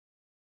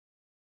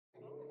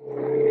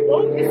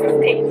is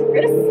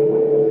dangerous.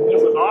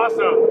 This is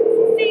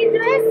awesome.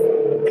 Dangerous?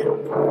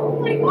 Oh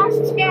my gosh,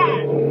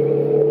 Chad.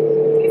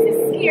 This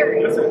is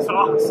scary. This is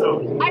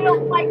awesome. I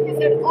don't like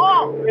this at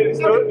all. It's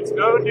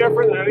no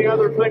different than any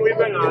other thing we've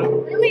been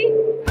on. Really?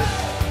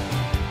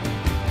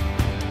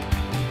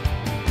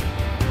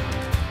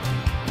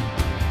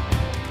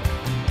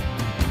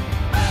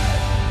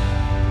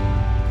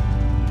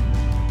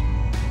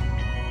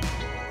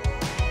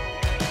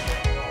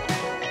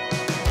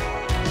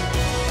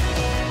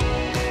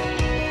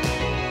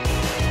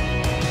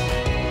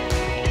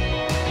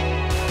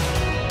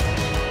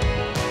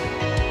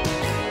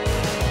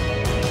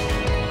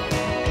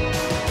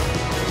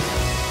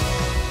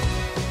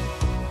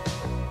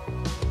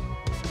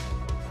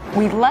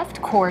 We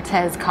left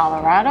Cortez,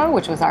 Colorado,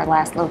 which was our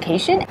last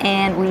location,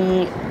 and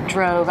we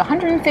drove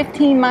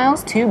 115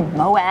 miles to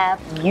Moab,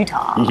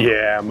 Utah.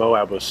 Yeah,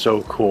 Moab was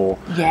so cool.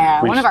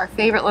 Yeah, one of our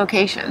favorite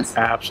locations.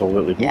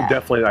 Absolutely. Yeah.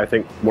 Definitely, I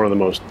think, one of the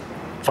most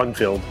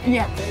fun-filled.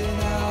 Yeah.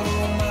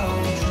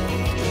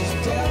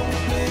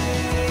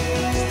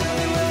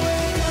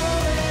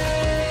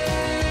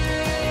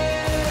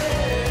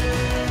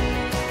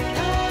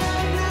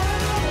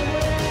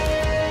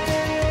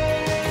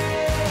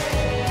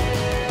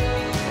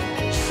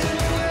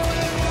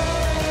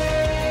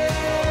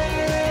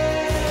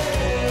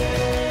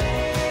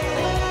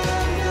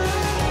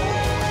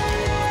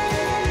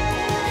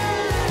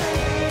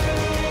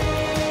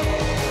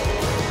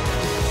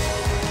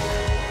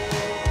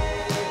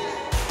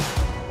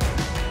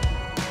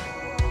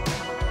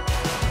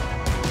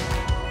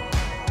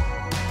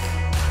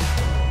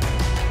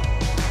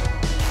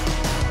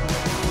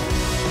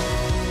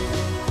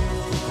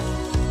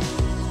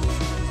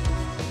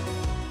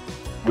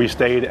 We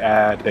stayed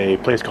at a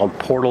place called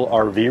Portal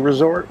RV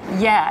Resort.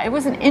 Yeah, it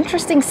was an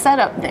interesting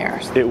setup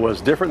there. It was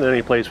different than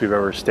any place we've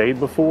ever stayed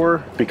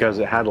before because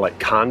it had like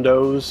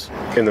condos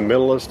in the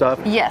middle of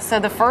stuff. Yeah, so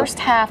the first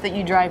half that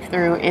you drive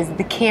through is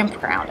the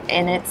campground,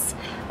 and it's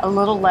a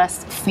little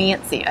less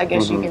fancy, I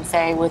guess you can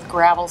say, with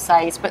gravel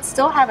sites, but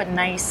still have a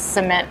nice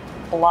cement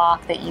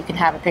block that you can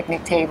have a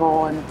picnic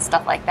table and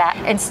stuff like that,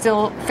 and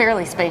still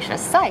fairly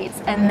spacious sites.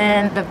 And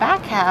then the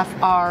back half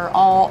are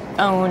all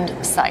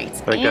owned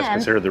sites. I think that's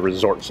considered the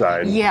resort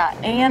side. Yeah,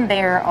 and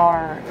there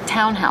are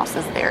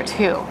townhouses there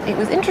too. It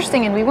was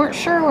interesting, and we weren't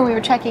sure when we were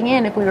checking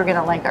in if we were going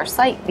to like our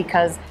site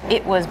because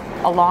it was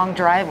a long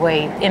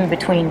driveway in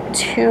between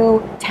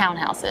two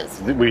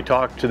townhouses. We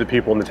talked to the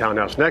people in the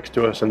townhouse next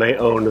to us, and they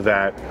owned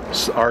that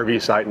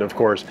RV site, and of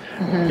course,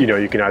 you know,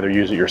 you can either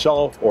use it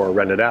yourself or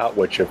rent it out,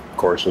 which of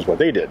course is what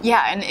they did.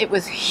 Yeah, and it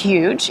was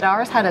huge.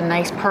 Ours had a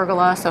nice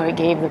pergola, so it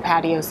gave the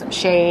patio some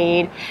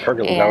shade.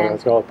 Pergola, is that what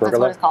it's called?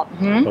 Pergola? That's what it's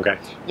called. Okay.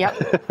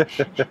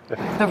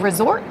 Yep. The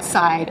resort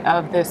side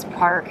of this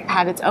park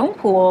had its own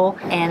pool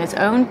and its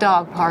own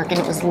dog park, and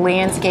it was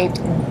landscaped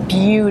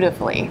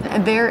beautifully.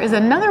 There is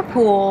another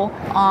pool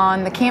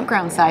on the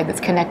campground side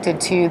that's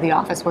connected to the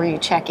office where you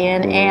check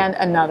in, and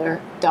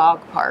another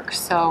dog park.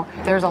 So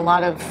there's a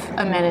lot of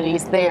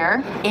amenities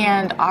there.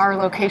 And our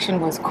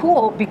location was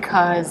cool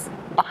because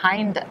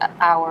behind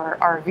our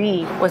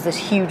RV was this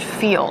huge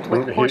field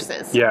with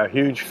horses. Yeah,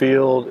 huge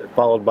field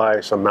followed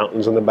by some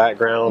mountains in the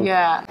background.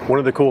 Yeah. One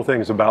of the cool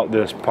things about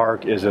this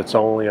park is it's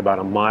only about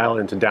a mile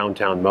into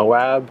downtown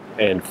Moab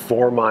and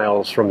 4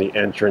 miles from the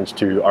entrance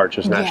to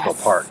Arches National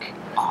Park.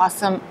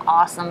 Awesome,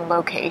 awesome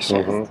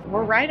locations.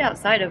 We're right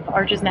outside of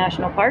Arches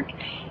National Park,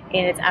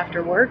 and it's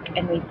after work,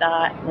 and we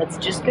thought, let's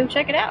just go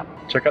check it out.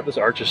 Check out this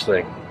Arches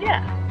thing.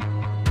 Yeah.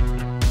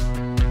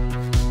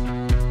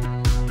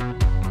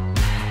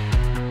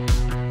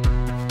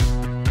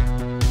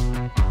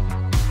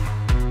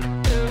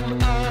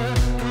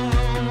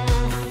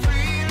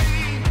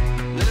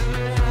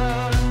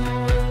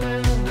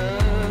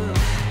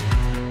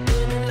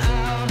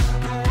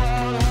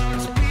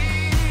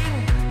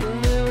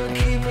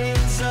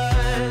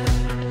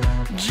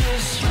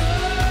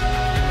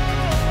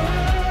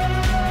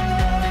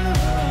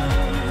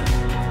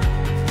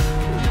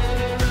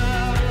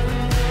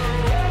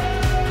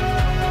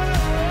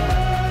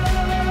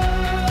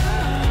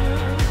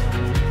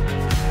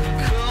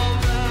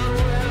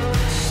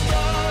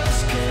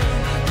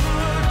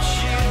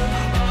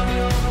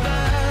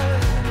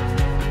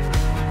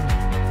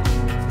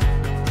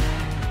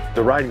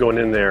 The ride going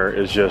in there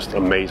is just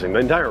amazing. The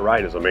entire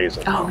ride is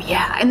amazing. Oh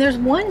yeah, and there's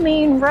one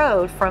main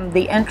road from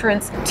the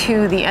entrance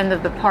to the end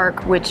of the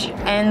park which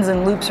ends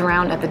and loops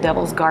around at the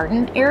Devil's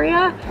Garden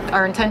area.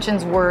 Our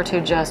intentions were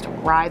to just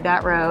ride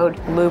that road,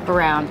 loop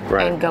around,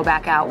 and go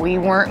back out. We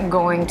weren't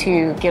going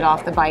to get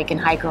off the bike and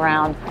hike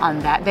around on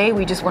that day.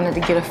 We just wanted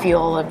to get a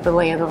feel of the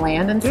lay of the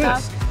land and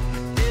stuff.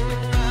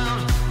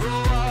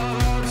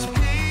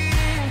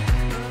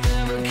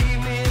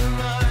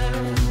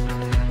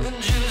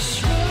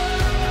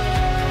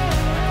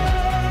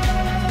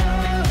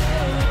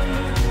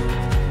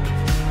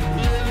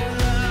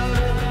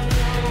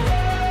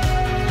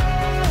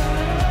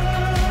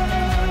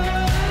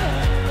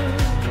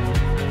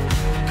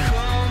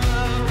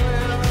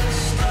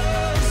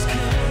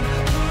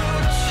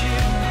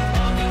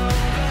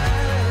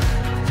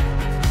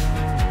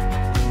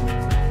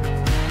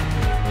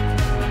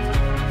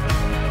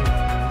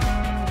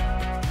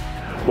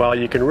 Well,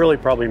 you can really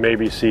probably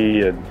maybe see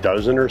a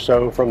dozen or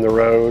so from the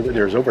road.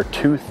 There's over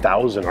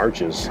 2,000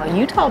 arches.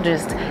 Utah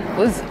just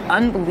was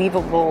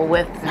unbelievable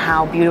with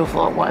how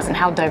beautiful it was and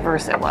how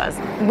diverse it was.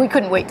 We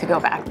couldn't wait to go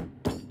back.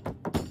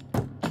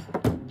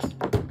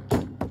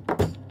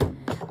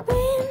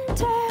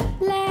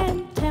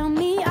 Winterland, tell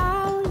me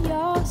all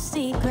your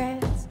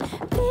secrets.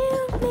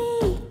 Fill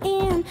me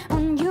in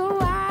on your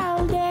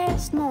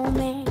wildest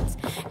moments.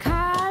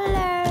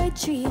 Colored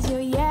trees, your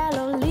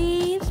yellow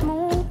leaves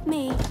move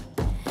me.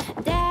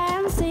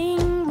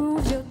 Dancing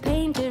roofs, your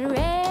painted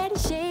red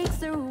shakes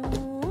the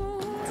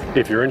roof.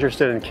 If you're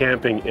interested in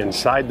camping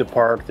inside the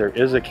park, there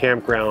is a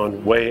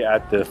campground way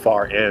at the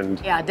far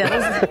end. Yeah,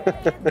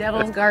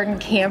 Devil's Garden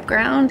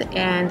Campground,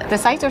 and the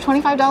sites are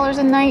 $25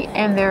 a night,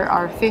 and there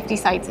are 50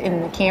 sites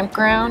in the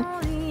campground.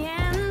 The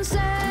answer,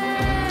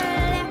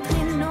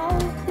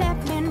 let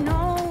me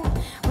know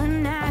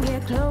when I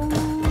get closer.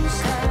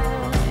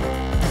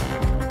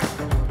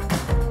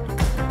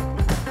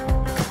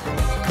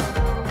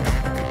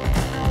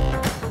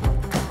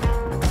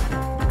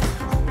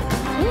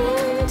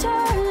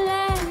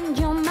 Winterland,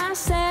 you're my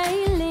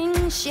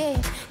sailing ship.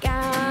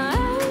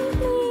 Guide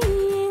me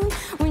in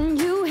when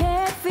you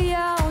head for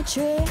your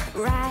trip.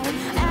 Right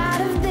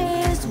out of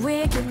this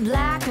wicked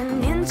black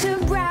and into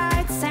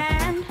bright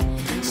sand.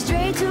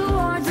 Straight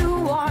toward the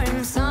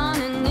warm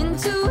sun and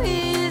into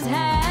his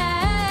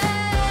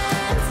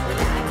hands. When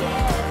I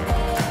get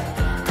there,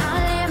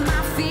 I'll let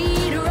my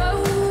feet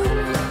roll. When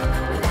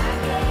I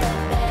get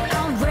there,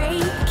 I'll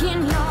break in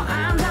your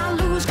arms, I'll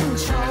lose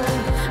control.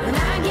 When I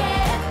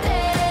get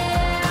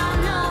there, I'll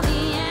know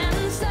the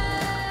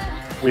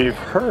answer. We've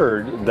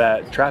heard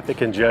that traffic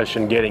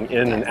congestion getting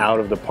in and out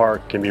of the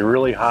park can be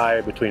really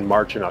high between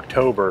March and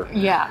October.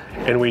 Yeah.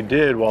 And we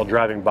did, while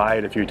driving by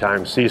it a few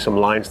times, see some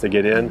lines to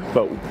get in,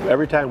 but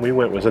every time we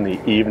went was in the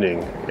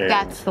evening. And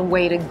That's the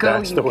way to go,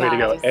 that's the way to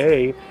go. guys.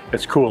 A,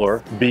 it's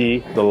cooler.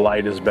 B, the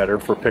light is better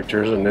for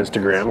pictures and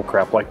Instagram and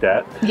crap like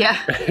that. Yeah.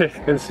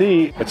 And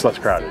C, it's less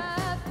crowded.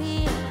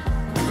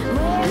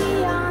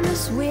 Way on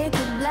this wicked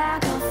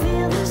black, I'll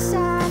feel the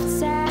soft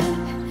sand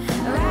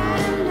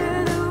right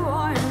under the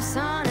warm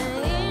sun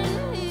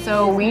and in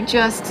So we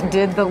just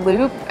did the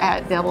loop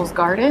at Devil's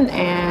Garden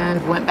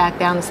and went back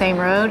down the same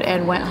road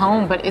and went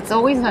home. But it's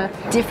always a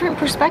different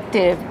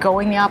perspective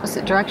going the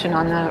opposite direction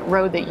on the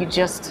road that you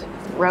just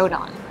rode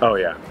on. Oh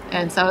yeah,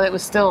 And so it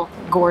was still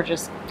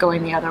gorgeous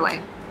going the other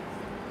way.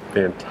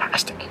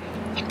 fantastic.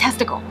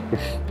 Fantastical.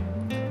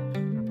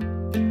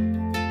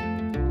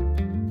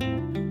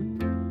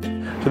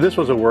 So this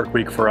was a work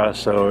week for us,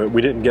 so we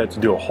didn't get to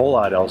do a whole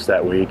lot else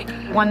that week.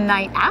 One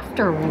night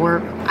after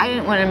work, I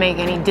didn't want to make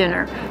any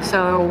dinner.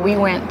 So we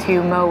went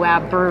to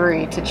Moab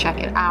Brewery to check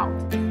it out.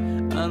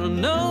 I don't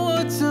know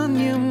what's on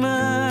your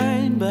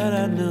mind, but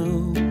I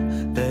know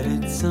that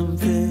it's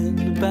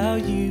something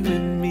about you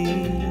and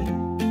me.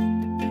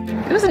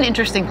 It was an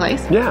interesting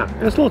place. Yeah,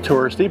 it was a little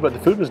touristy, but the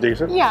food was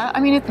decent. Yeah, I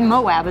mean,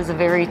 Moab is a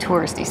very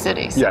touristy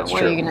city, so Yeah, it's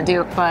what are true. you going to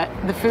do? But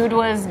the food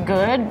was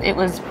good. It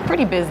was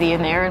pretty busy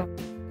in there.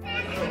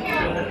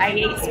 I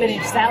ate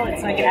spinach salad,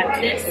 so I could have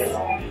this.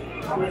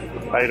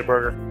 I ate a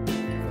burger.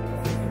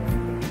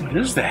 What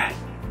is that?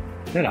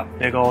 Is that a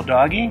big old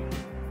doggy?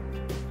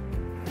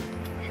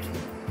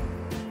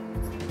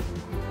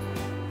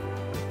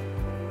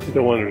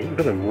 Look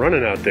at them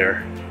running out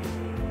there.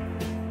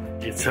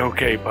 It's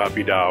okay,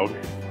 puppy dog.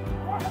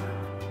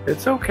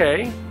 It's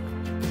okay.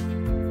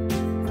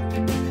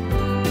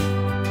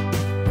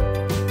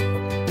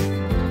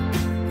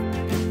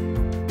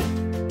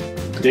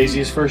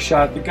 Daisy's first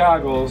shot at the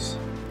goggles.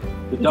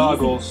 The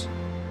doggles.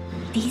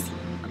 Daisy.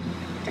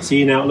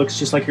 See, now it looks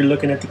just like you're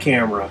looking at the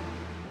camera.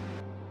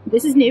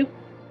 This is new.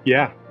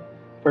 Yeah,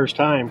 first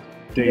time.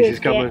 Daisy's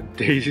Look coming.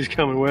 Daisy's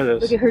coming with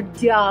us. Look at her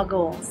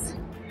goggles.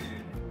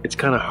 It's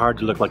kind of hard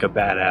to look like a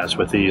badass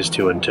with these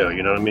two and two,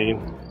 you know what I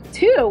mean?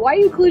 Two? Why are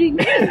you including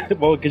me?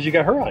 Well, because you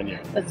got her on you.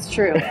 That's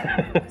true.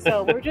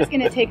 So we're just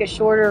going to take a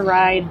shorter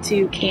ride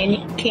to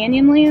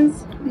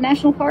Canyonlands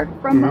National Park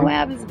from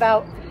Moab. It's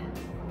about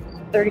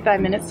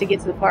 35 minutes to get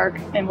to the park,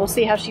 and we'll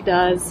see how she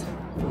does.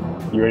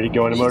 You ready to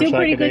go on a She's motorcycle, doing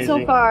pretty good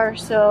Daisy? so far,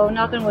 so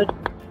knock on wood.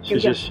 Here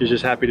we go. She's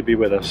just happy to be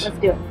with us. Let's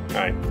do it.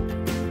 All right.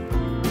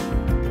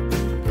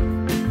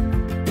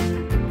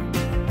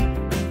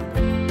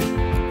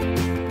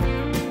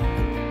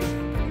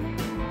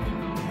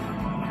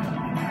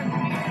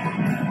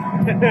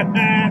 Look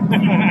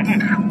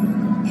at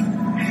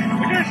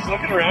her, she's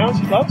looking around,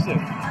 she loves it.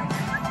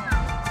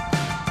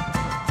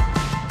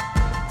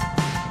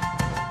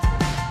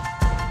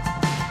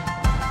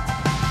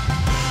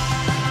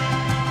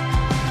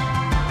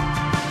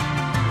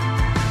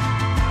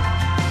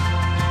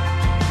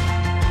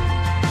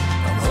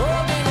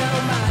 Holding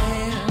out my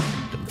hand,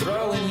 I'm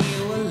throwing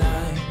you a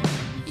line.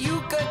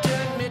 You could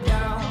turn me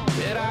down,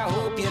 but I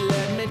hope you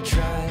let me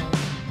try.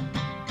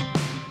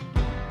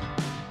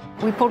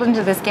 We pulled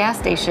into this gas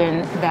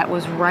station that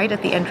was right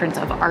at the entrance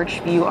of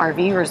Archview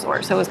RV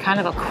Resort. So it was kind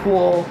of a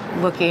cool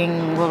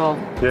looking little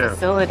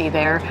facility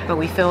there. But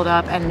we filled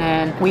up and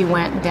then we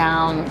went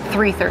down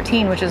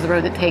 313, which is the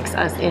road that takes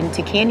us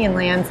into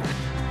Canyonlands.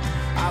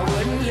 I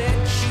wouldn't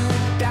let you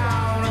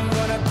down. I'm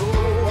gonna go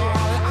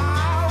all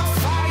out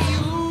for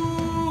you.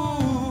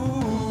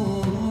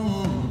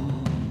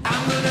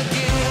 I'm gonna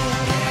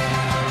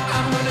give,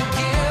 I'm gonna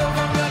give,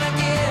 I'm gonna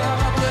give,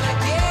 I'm gonna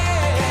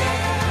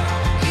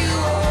give you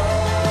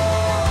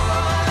all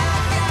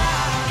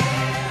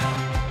I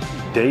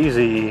got.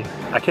 Daisy,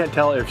 I can't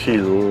tell if she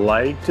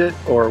liked it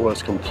or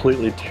was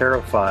completely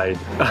terrified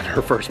on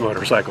her first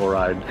motorcycle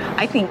ride.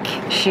 I think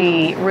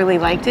she really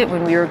liked it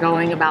when we were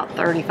going about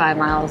 35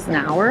 miles an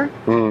hour.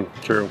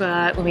 True.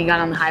 But when we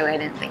got on the highway, I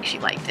didn't think she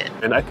liked it.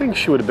 And I think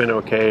she would have been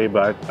okay,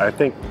 but I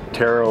think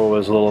Tara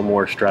was a little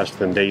more stressed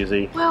than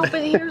Daisy. Well,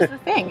 but here's the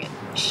thing.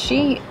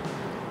 She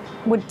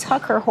would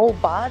tuck her whole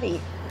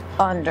body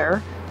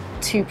under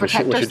to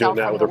protect Was she herself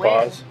doing that from with the her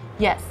wind. paws?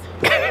 Yes.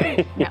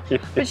 No.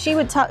 But she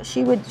would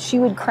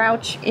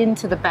crouch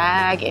into the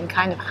bag and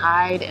kind of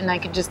hide, and I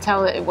could just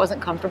tell that it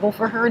wasn't comfortable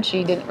for her and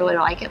she didn't really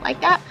like it like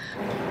that.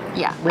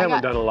 Yeah. We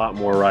haven't done a lot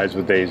more rides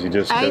with Daisy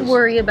just I because.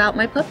 worry about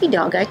my puppy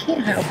dog. I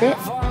can't help it.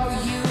 All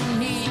you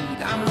need,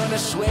 I'm gonna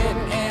sweat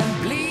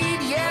and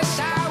bleed. Yes,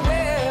 I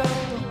will.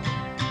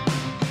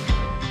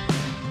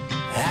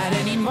 At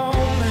any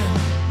moment,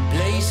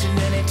 place and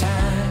any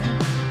time,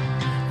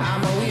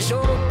 I'm always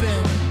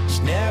open. It's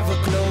never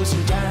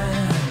closing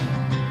time.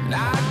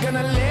 Not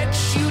gonna let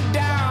you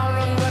down.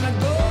 I'm gonna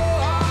go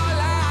all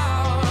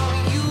out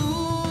on you.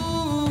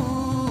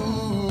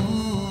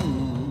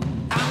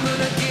 I'm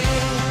gonna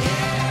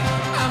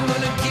give, I'm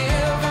gonna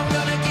give, I'm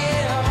gonna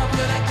give, I'm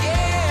gonna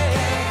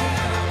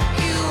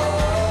give you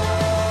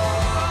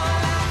all I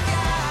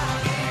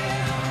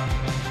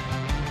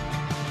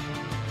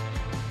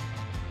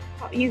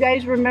got. You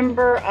guys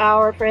remember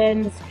our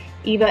friends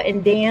Eva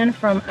and Dan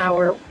from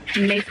our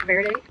Mesa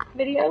Verde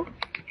video?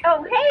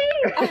 Oh,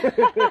 hey!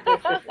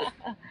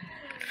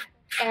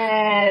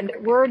 And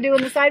we're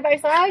doing the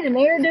side-by-side, and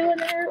they're doing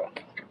their,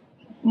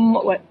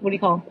 what do you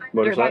call them?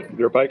 Motorcycle,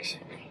 dirt bikes?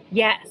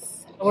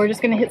 Yes. We're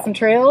just going to hit some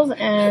trails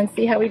and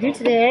see how we do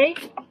today.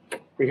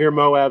 We hear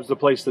Moab's the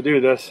place to do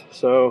this,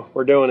 so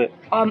we're doing it.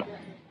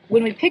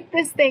 When we picked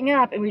this thing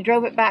up and we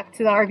drove it back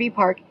to the RV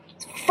park,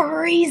 it's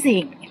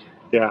freezing.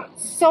 Yeah.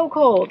 So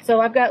cold. So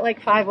I've got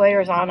like 5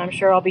 layers on. I'm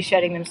sure I'll be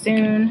shedding them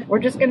soon. We're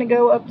just going to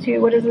go up to,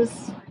 what is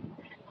this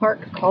park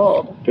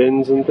called?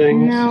 Bins and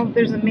things? No,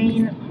 there's a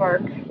main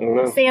park. I don't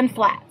know. Sand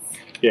Flats.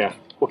 Yeah,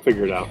 we'll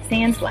figure it out.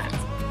 Sand Flats.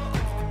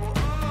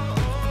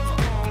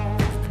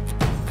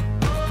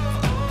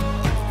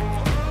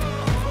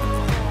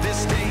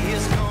 This day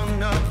is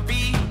gonna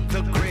be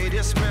the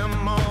greatest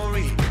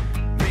memory,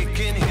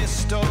 making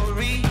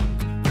history.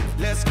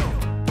 Let's go.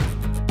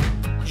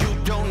 You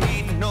don't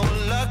need no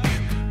luck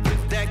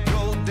with that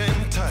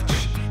golden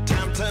touch.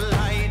 Time to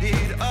light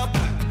it up.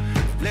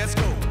 Let's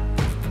go.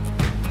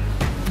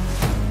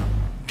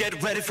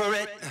 Get ready for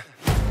it.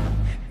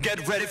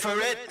 Get ready for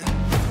it.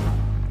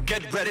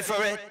 Get ready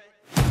for it.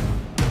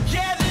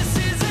 Yeah, this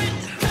is it.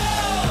 Go!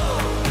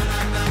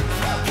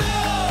 Go! Go!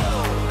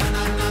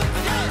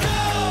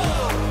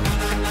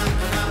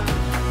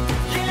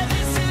 Yeah,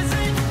 this is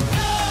it.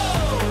 Go!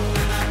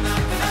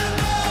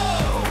 Go!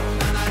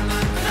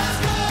 Let's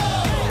go!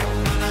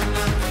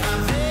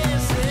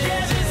 This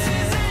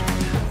is it.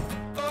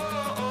 Oh,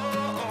 oh,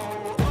 oh, oh.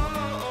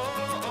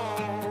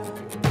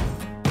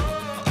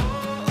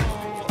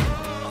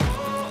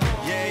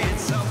 Yeah,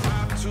 it's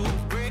about to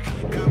break.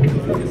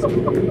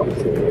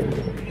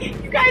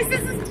 You guys,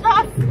 this is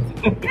tough.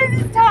 This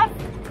is tough.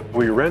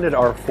 We rented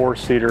our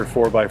 4-seater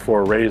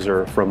 4x4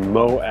 Razor from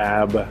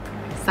Moab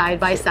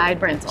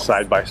Side-by-side rentals.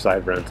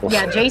 side-by-side rentals.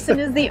 Yeah, Jason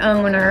is the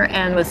owner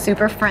and was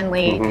super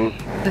friendly.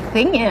 The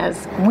thing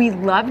is, we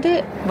loved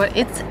it, but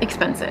it's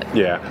expensive.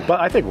 Yeah, but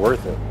I think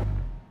worth it.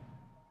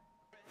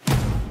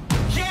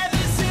 Yeah,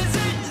 this is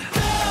it.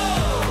 Go!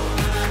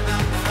 Go!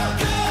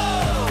 Go!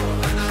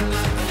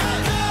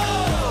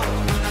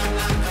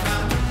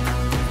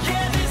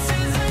 Yeah, this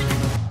is it.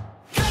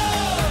 Go!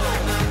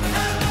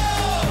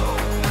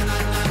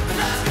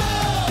 Let's go!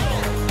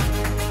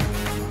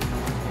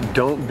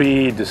 Don't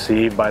be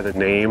deceived by the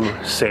name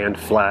Sand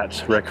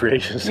Flats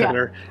Recreation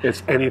Center.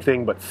 It's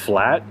anything but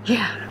flat.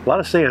 Yeah. A lot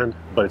of sand,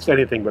 but it's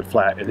anything but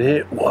flat. And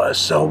it was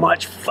so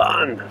much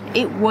fun.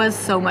 It was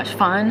so much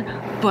fun,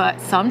 but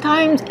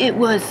sometimes it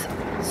was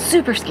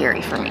super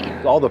scary for me.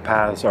 All the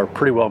paths are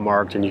pretty well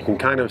marked, and you can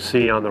kind of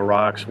see on the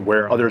rocks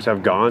where others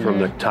have gone from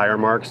the tire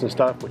marks and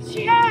stuff.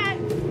 Chad,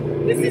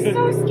 this is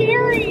so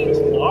scary.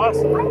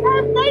 Awesome. I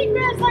have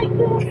nightmares like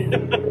this.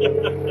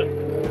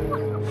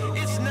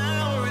 It's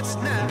now or it's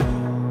now.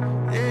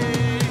 Yeah.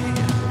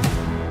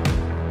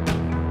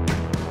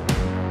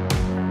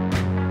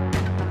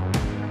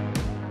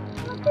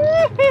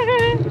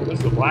 This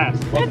is a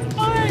blast. It's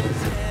fun.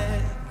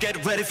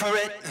 Get ready for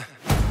it.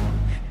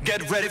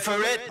 Get ready for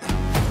it.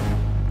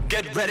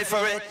 Get ready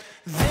for it.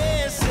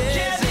 This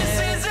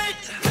is it.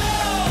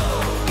 Go!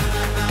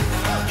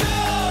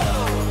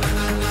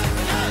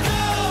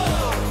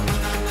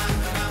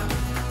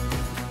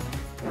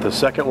 The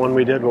second one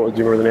we did, do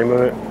you remember the name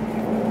of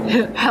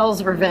it?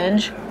 Hell's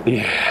Revenge.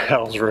 Yeah,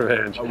 Hell's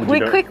Revenge. We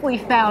quickly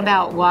found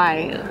out why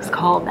it was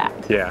called that.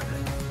 Yeah.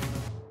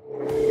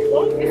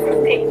 Oh, this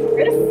is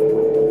dangerous.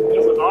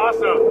 This is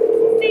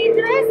awesome.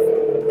 Dangerous?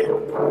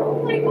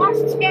 Oh my gosh,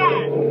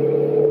 Chad.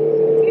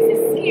 This is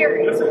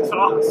scary. This is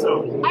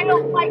awesome. I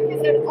don't like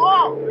this at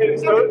all.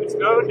 It's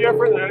no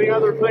different than any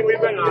other thing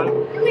we've been on.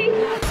 Really?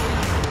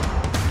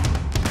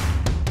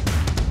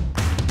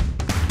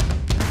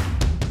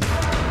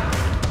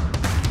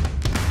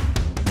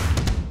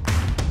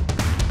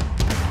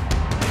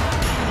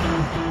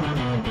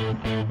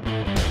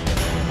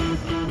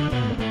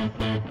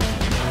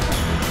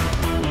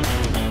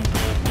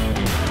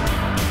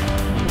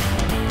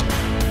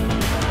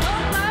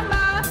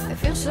 It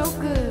feels so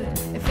good,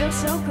 it feels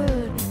so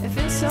good, it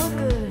feels so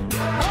good.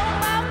 Oh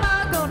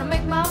my, gonna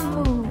make my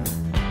move.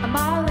 I'm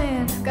all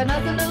in, got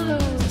nothing to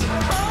lose.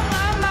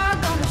 Oh my,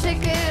 gonna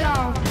shake it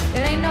off. It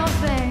ain't no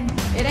thing,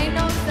 it ain't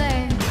no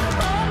thing.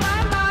 Oh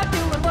my,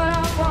 doing what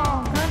I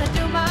want. Gonna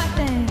do my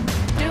thing,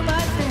 do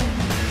my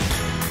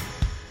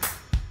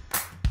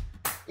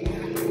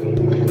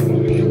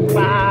thing.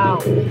 Wow.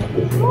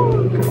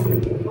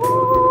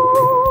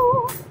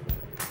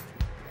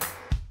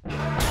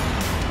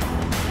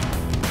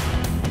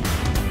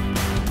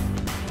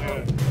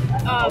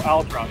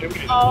 I'll drop it.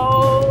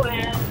 OMG,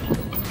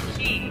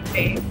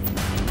 babe.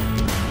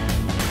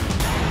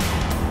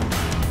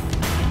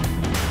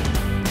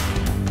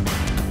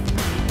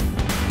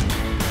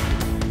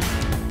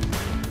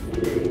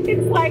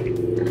 It's like,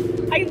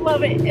 I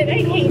love it and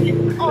I hate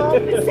it all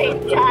at the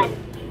same time.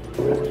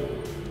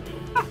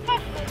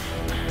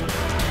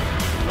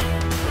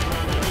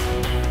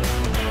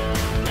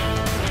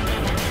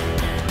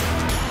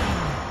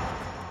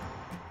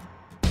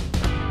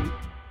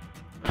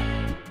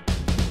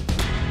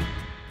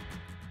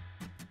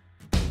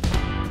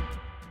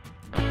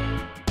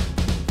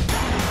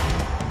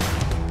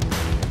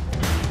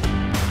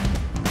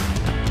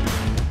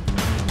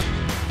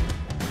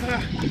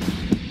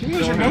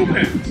 Those are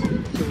mopeds.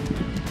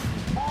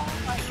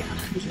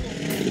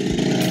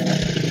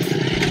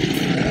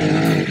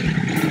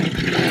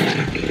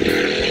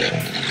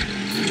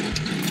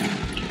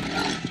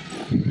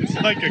 It's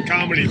like a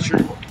comedy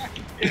troupe.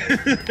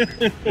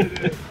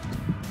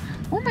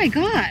 Oh my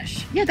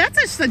gosh. Yeah, that's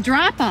just a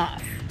drop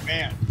off.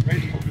 Man,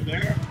 right over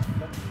there.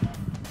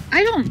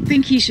 I don't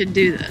think he should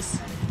do this.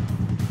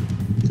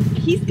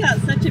 He's got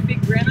such a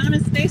big grin on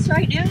his face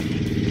right now.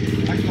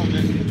 I call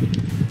this.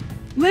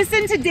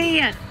 Listen to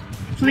Dan,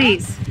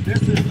 please.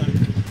 This is a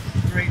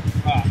great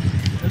rock.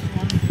 This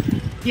one.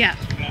 Yeah.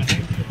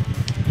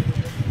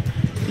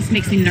 This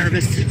makes me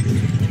nervous.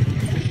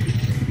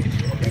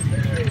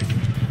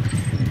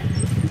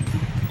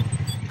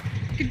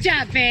 Good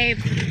job, babe.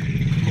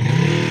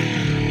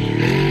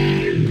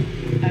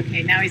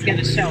 Okay, now he's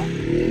gonna show.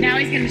 Now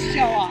he's gonna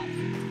show off.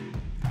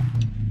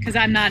 Because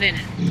I'm not in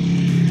it.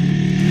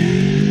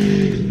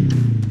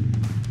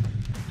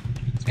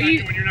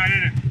 When you're not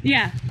in it.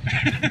 Yeah.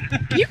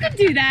 You can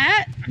do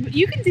that.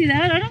 You can do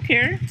that. I don't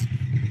care.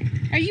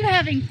 Are you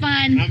having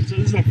fun? So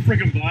this is a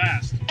freaking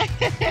blast.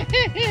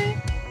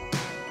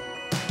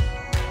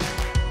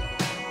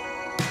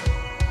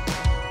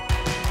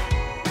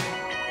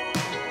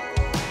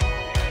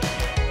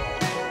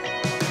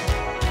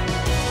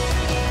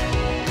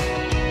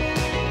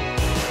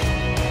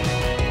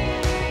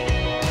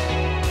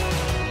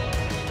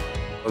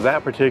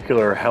 That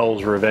particular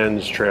Hell's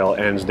Revenge trail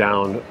ends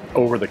down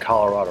over the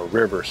Colorado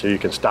River, so you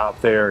can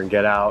stop there and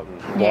get out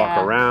and walk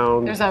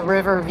around. There's a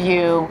river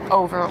view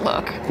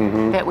overlook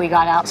that we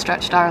got out,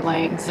 stretched our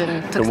legs,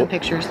 and took some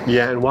pictures.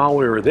 Yeah, and while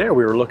we were there,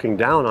 we were looking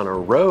down on a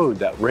road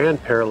that ran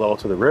parallel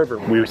to the river.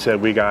 We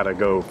said we gotta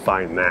go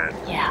find that,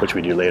 which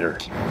we do later.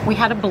 We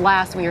had a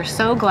blast. We are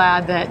so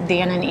glad that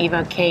Dan and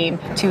Eva came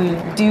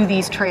to do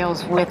these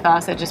trails with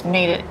us. It just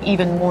made it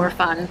even more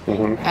fun.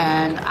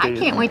 And I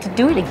can't wait to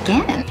do it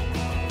again.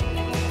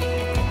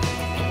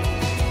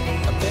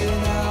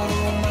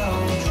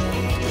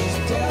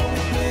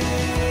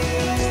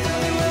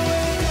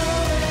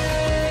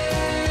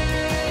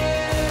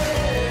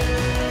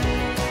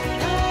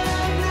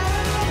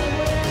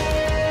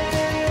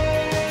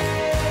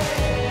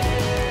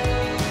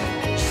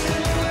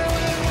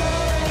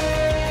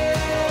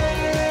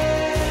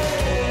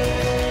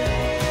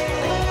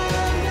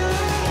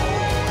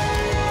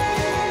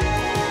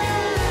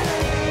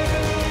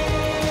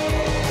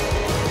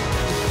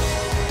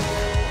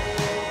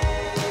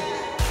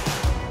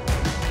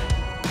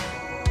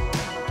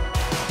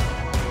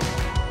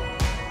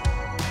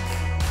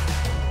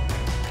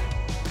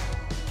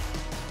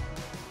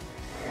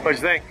 What'd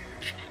you think?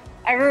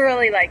 I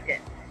really liked it,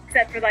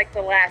 except for like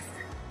the last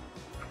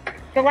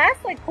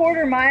like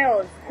quarter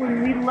mile is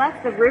when we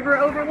left the river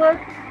overlook.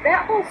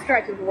 That whole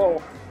stretch was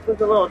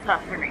a little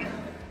tough for me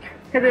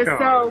because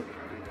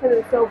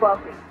it's so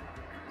bumpy.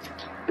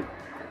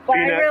 But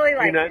I really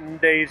liked Peanut and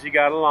Daisy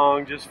got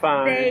along just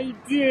fine. They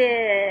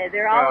did.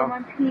 They're all in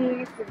one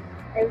piece, and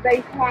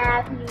everybody's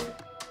happy.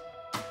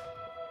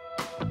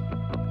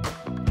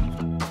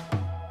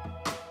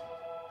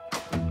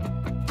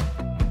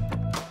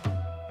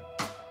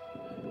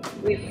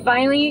 We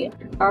finally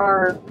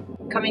are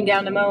coming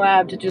down to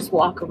Moab to just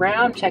walk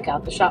around, check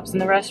out the shops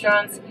and the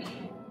restaurants.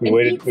 We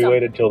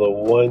waited till the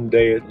one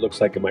day it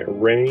looks like it might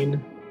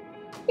rain.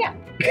 Yeah.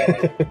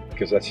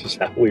 Because that's just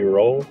how we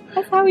roll.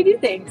 That's how we do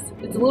things.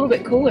 It's a little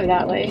bit cooler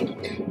that way.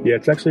 Yeah,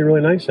 it's actually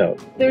really nice out.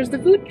 There's the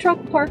food truck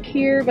park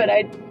here, but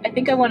I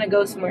think I want to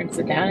go somewhere and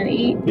sit down and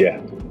eat.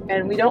 Yeah.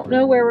 And we don't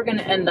know where we're going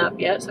to end up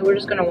yet, so we're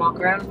just going to walk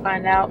around and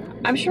find out.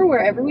 I'm sure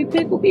wherever we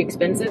pick will be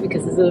expensive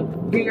because it's a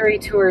very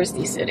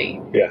touristy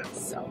city. Yeah.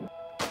 So.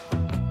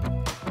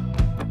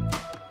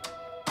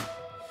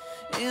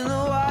 In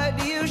the white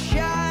you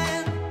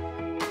shine,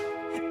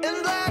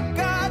 and black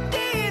God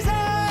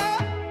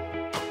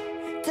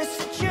to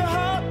set your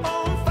heart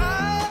on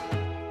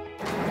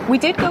fire. We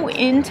did go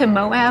into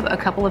Moab a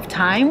couple of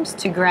times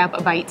to grab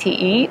a bite to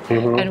eat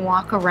and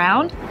walk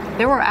around.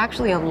 There were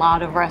actually a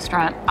lot of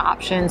restaurant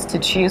options to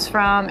choose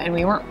from, and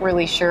we weren't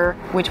really sure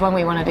which one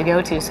we wanted to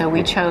go to, so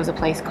we chose a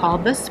place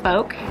called The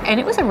Spoke, and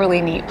it was a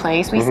really neat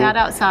place. We sat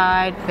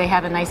outside. They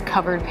have a nice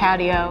covered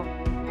patio.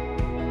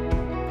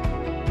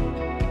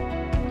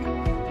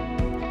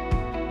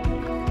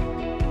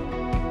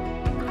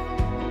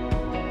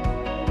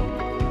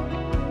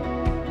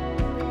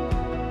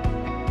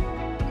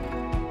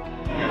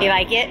 You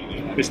like it?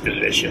 It's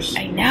delicious.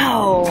 I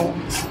know.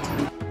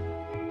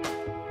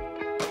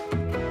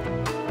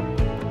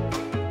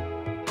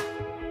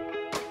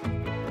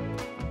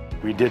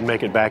 We did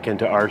make it back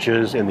into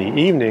Arches in the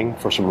evening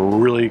for some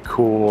really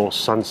cool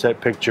sunset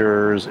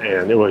pictures,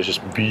 and it was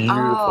just beautiful.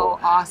 Oh,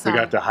 awesome. We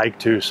got to hike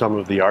to some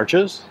of the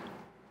arches.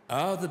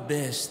 All the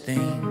best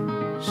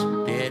things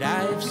that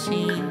I've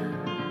seen,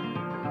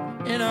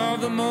 and all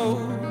the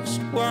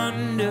most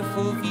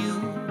wonderful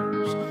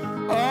views,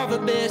 all the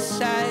best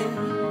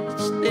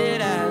sights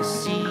that I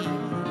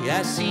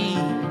see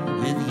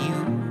with you.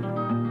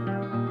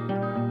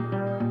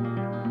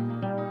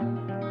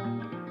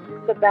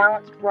 The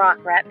balanced rock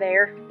right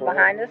there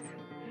behind us.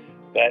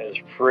 That is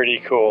pretty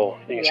cool.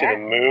 You can see the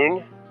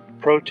moon.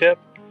 Pro tip,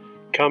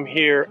 come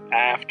here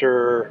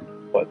after,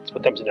 what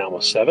time is it now,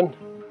 almost 7?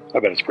 I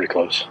bet it's pretty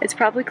close. It's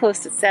probably close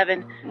to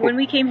 7. When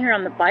we came here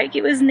on the bike,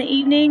 it was in the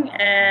evening,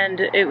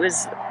 and it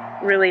was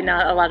really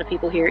not a lot of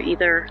people here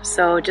either.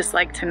 So just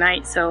like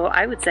tonight. So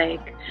I would say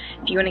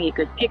if you want to get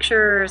good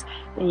pictures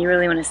and you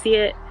really want to see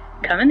it,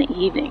 come in the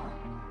evening.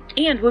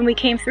 And when we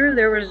came through,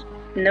 there was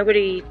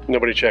nobody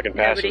checking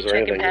passes or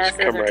anything. Passes Just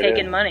come or right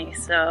taking in. money.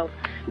 So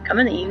come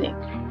in the evening.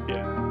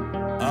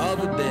 Yeah. All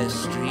the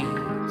best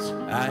streets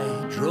I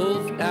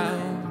drove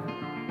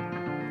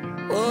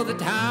down, all the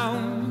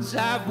towns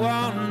I've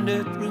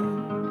wandered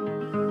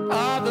through,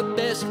 all the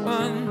best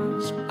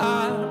ones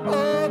are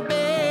all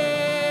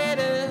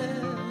better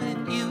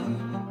than you.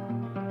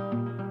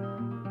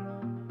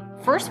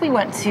 First we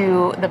went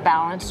to the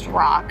balanced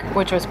rock,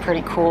 which was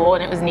pretty cool,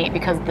 and it was neat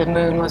because the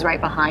moon was right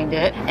behind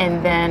it.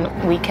 And then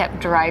we kept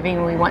driving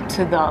and we went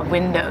to the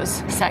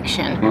windows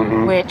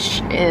section,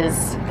 which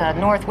is the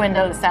north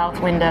window, the south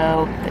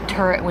window, the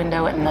turret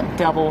window, and the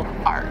double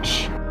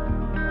arch.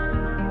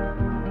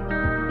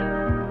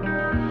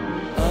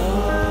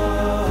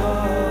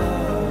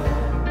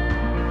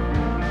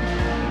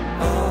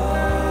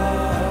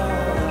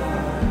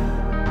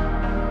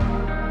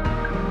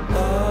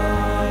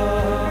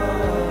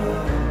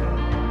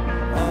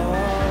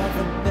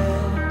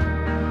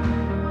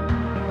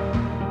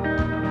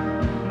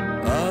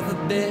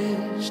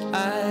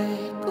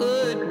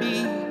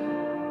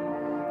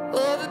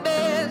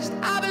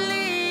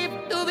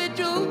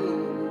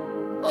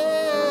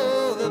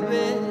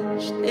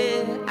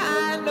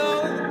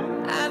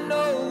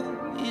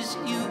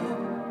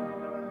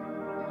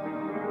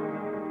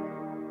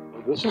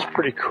 This is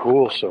pretty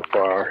cool so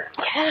far.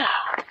 Yeah.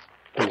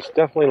 And it's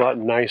definitely a lot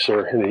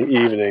nicer in the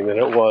evening than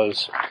it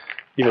was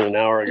even an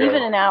hour ago.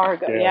 Even an hour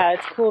ago, yeah,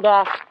 it's cooled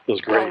off It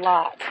was great. a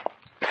lot.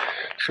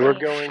 So we're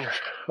going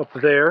up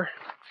there.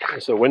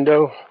 It's a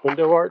window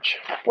arch.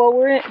 Well,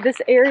 we're in this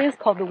area is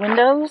called the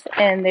windows,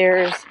 and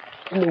there's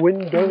And the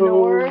windows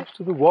north,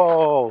 to the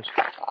walls.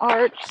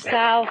 arch,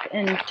 south,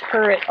 and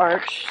turret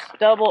arch.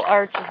 Double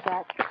arch is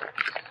back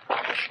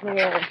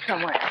there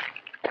somewhere.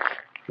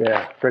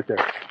 Yeah, right there.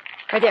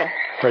 Right there.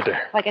 Right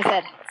there. Like I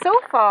said, so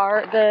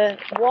far the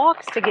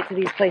walks to get to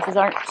these places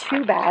aren't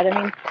too bad.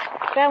 I mean,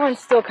 that one's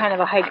still kind of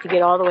a hike to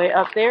get all the way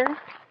up there,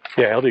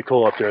 Yeah, it'll be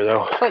cool up there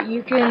though. but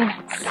you can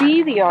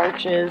see the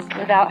arches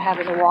without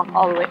having to walk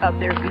all the way up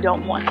there if you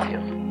don't want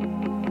to.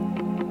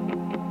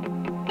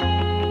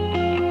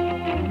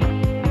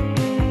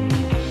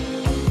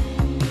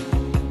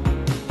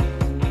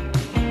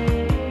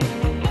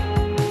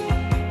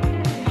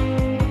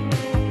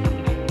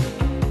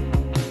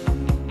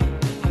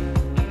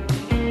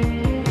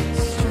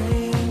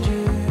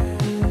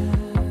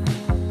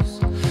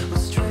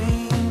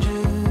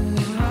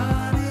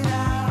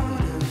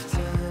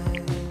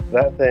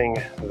 That thing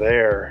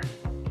there,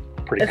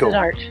 pretty It's cool. an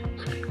arch.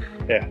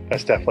 Yeah,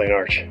 that's definitely an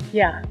arch.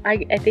 Yeah, I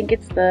think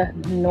it's the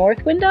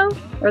north window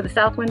or the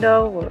south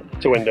window. Or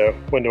It's a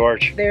window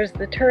arch. there's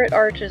the turret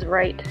arches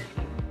right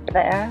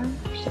there.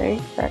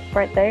 See,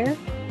 right there.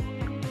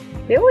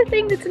 The only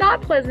thing that's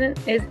not pleasant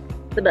is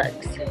the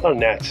bugs. Oh,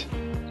 gnats.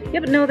 Yeah,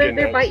 but no, they're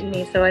gnats. biting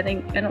me, so I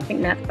don't think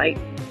gnats bite.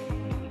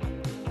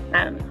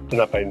 I don't know. They're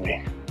not biting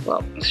me.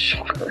 Well,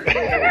 shocker.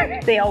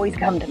 They always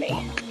come to me.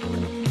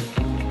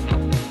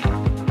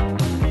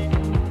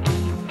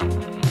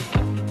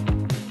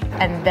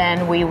 And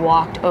then we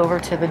walked over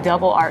to the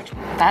double arch.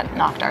 That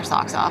knocked our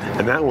socks off.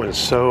 And that one is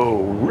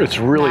it's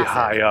really Massive.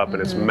 high up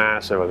and it's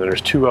massive, and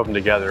there's two of them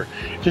together.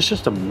 It's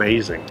just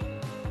amazing.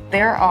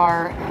 There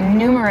are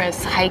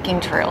numerous hiking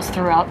trails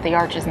throughout the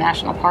Arches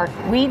National Park.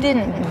 We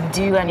didn't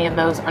do any of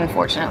those,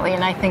 unfortunately,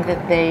 and I think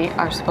that they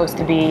are supposed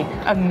to be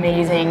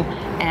amazing,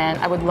 and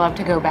I would love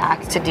to go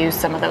back to do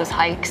some of those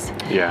hikes.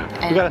 Yeah,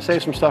 we And- gotta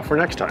save some stuff for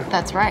next time.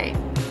 That's right.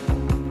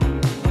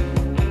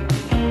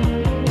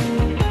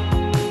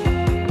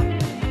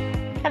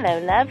 Hello,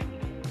 love.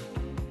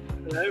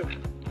 Hello.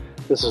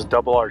 This is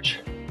Double Arch,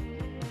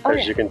 Oh, as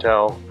yeah. you can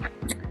tell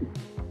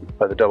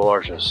by the double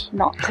arches.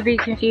 Not to be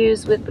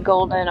confused with the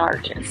Golden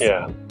Arches.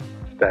 Yeah,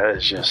 that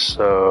is just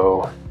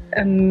so...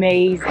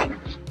 Amazing.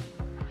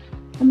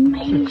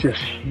 Amazing. It's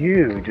just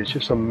huge. It's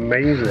just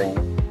amazing.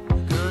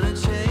 Gonna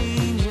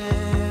change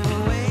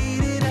and wait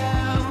it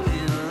out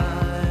in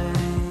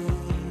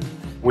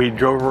line. We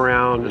drove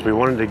around as we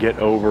wanted to get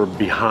over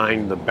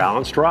behind the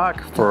balanced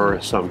rock for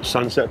some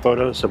sunset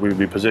photos, so we would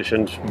be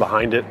positioned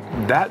behind it.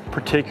 That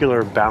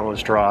particular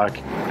balanced rock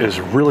is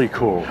really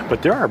cool,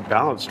 but there are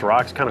balanced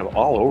rocks kind of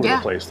all over the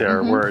place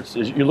there, where it's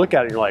you look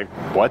at it and you're like,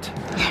 what?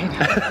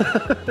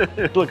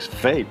 It looks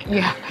fake.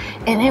 Yeah,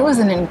 and it was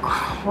an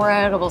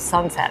incredible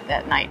sunset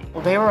that night.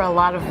 There were a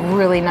lot of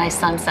really nice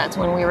sunsets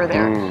when we were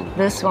there.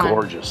 This one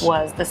gorgeous.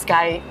 the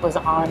sky was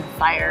on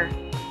fire.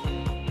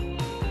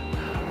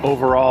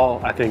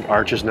 Overall, I think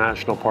Arches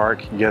National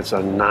Park gets a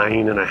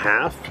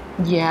 9.5.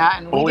 Yeah,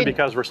 and we Only didn't-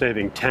 because we're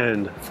saving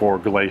 10 for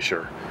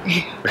Glacier.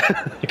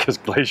 Because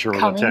Glacier was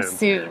Coming a 10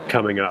 soon.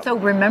 coming up. So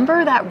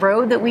remember that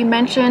road that we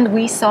mentioned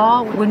we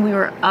saw when we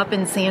were up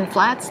in Sand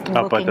Flats looking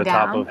Up at the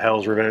down? top of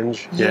Hell's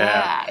Revenge.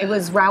 Yeah, it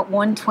was Route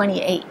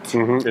 128.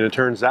 And it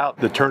turns out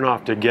the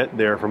turnoff to get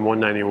there from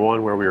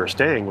 191 where we were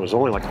staying was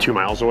only like 2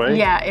 miles away.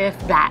 Yeah, if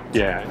that.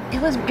 Yeah.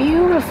 It was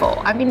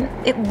beautiful. I mean,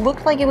 it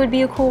looked like it would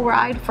be a cool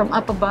ride from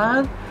up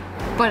above,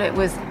 but it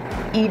was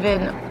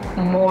even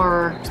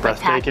more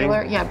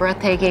spectacular. Yeah,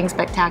 breathtaking,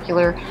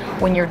 spectacular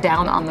when you're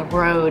down on the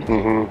road,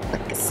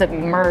 like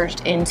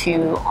submerged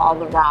into all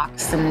the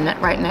rocks and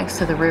right next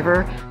to the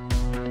river.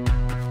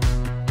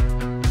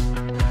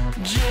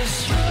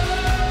 Just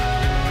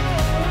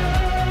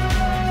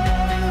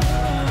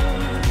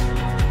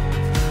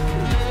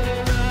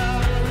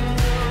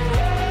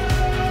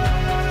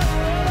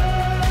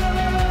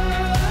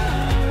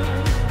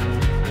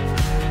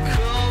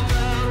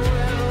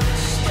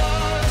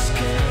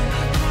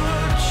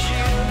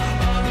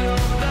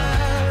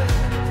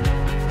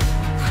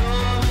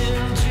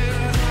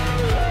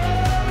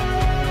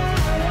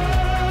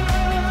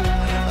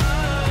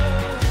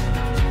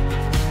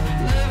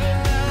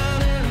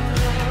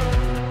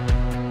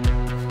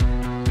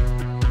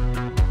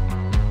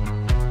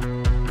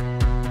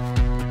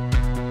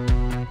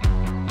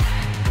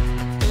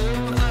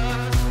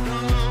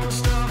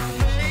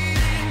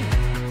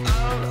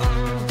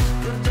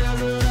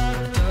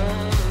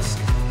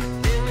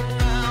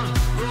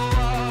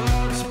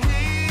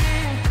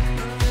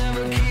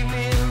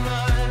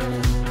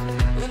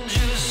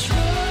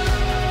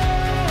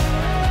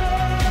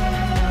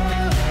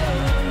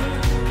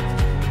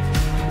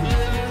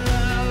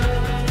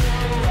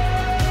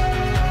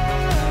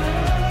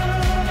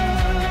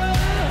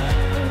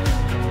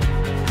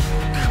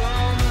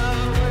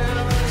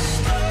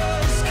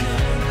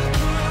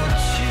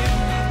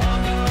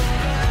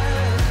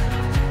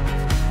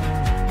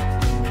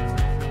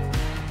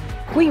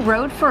We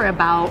rode for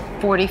about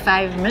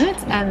 45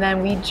 minutes and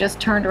then we just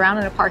turned around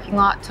in a parking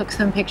lot, took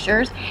some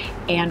pictures,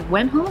 and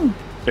went home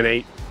An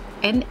 8.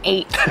 and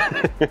ate.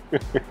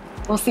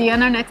 We'll see you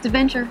on our next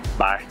adventure.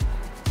 Bye.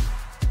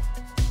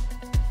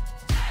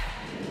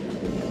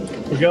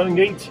 We're going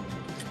Gates.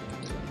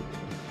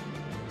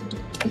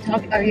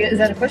 Is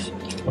that a push?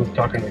 I'm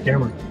talking to the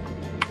camera.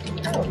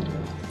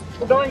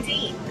 We're going to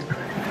eat.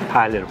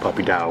 Hi, little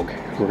puppy dog.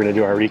 We're gonna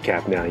do our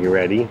recap now. You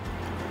ready?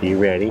 You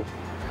ready?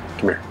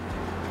 Come here.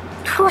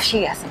 Whew,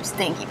 she has some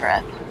stinky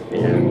breath.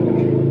 Yeah.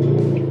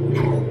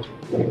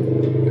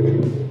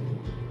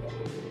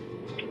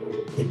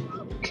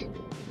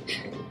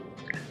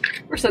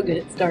 We're so good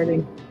at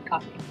starting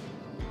coffee.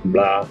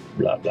 Blah,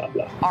 blah, blah,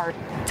 blah. Our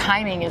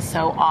timing is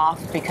so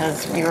off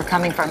because we were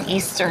coming from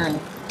Eastern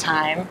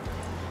time.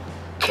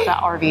 The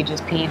RV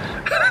just peed.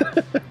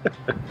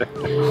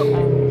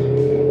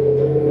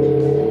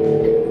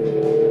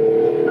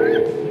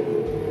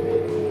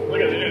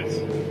 Look at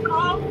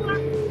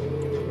this.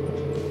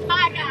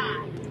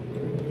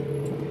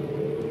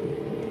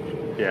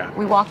 Yeah.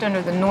 We walked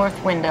under the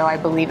north window, I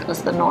believe it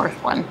was the north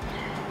one.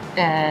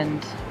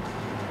 And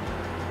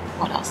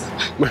what else?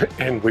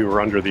 And we were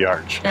under the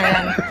arch.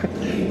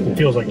 And It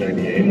feels like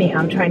 98. Anyhow,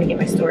 I'm trying to get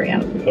my story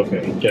out,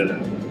 Okay, get it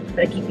out. but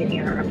I keep getting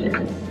interrupted.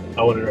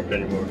 I won't interrupt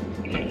anymore.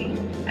 Okay.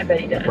 I bet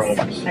he does.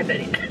 Promise. I bet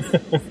he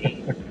does.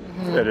 See?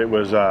 And it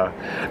was, I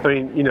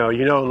mean, you know,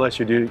 unless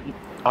you do,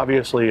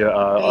 obviously,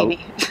 Baby.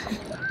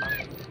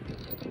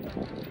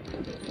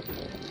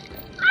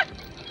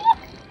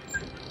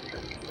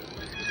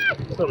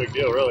 It's no big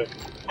deal, really.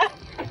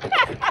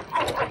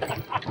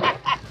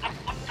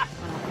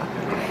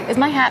 Is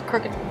my hat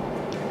crooked?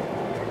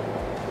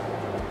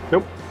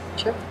 Nope.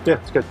 Sure. Yeah,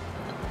 it's good.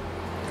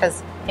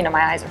 Because, you know,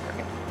 my eyes are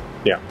crooked.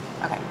 Yeah.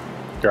 Okay.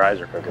 Your eyes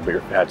are crooked, but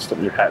your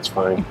hat's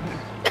fine.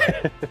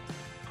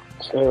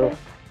 So,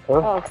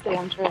 Oh, stay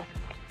on trail.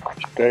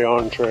 stay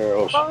on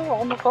trails. Oh,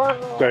 on the car.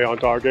 Stay on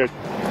target.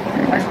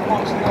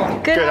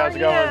 Good, how's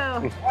it how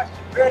are you? Watched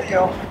your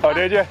video. Oh,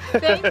 did you?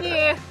 Thank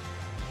you.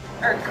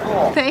 Very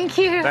cool. Thank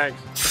you.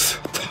 Thanks.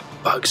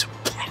 Bugs.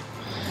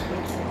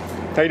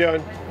 How you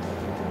doing?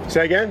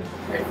 Say again?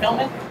 Are you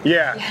filming?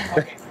 Yeah.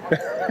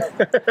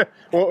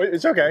 Well,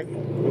 it's okay.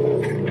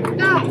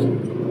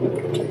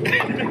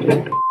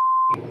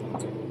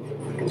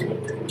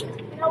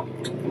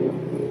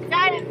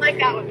 I didn't like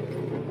that one.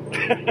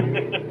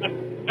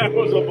 That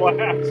was a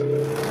blast.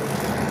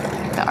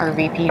 The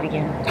RV peed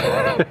again.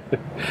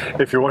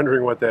 If you're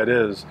wondering what that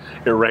is,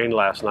 it rained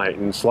last night,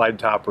 and slide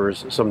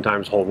toppers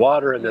sometimes hold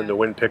water, and then the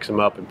wind picks them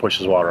up and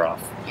pushes water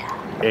off.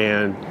 Yeah.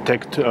 And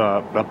take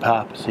a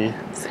pop, see?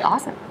 It's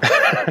awesome.